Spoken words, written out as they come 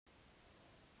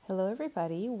Hello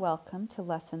everybody, welcome to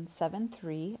lesson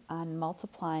 7.3 on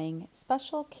multiplying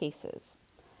special cases.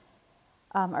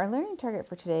 Our learning target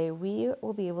for today, we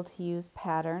will be able to use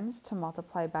patterns to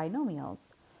multiply binomials.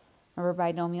 Remember,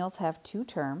 binomials have two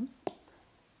terms.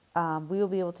 We will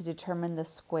be able to determine the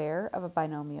square of a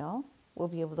binomial. We'll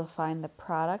be able to find the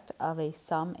product of a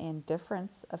sum and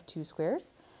difference of two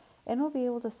squares, and we'll be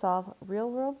able to solve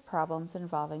real-world problems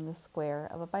involving the square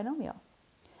of a binomial.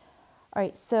 All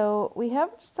right, so we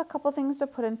have just a couple things to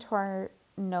put into our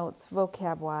notes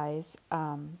vocab-wise,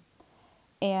 and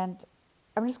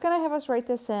I'm just going to have us write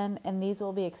this in, and these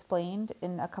will be explained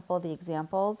in a couple of the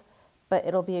examples, but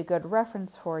it'll be a good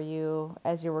reference for you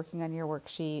as you're working on your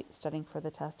worksheet, studying for the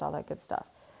test, all that good stuff.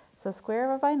 So square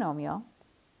of a binomial,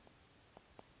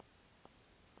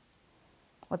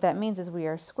 what that means is we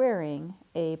are squaring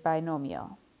a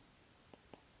binomial.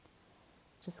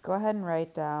 Just go ahead and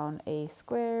write down a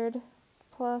squared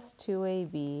plus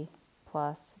 2ab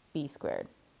plus b squared.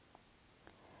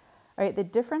 All right, the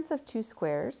difference of two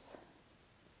squares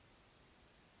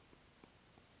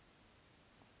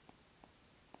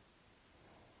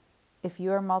if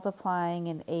you are multiplying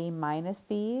an a minus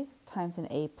b times an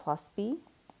a plus b,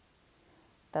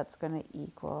 that's going to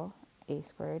equal a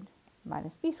squared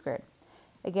minus b squared.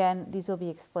 Again, these will be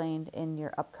explained in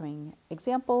your upcoming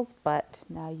examples, but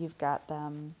now you've got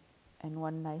them in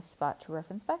one nice spot to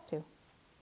reference back to.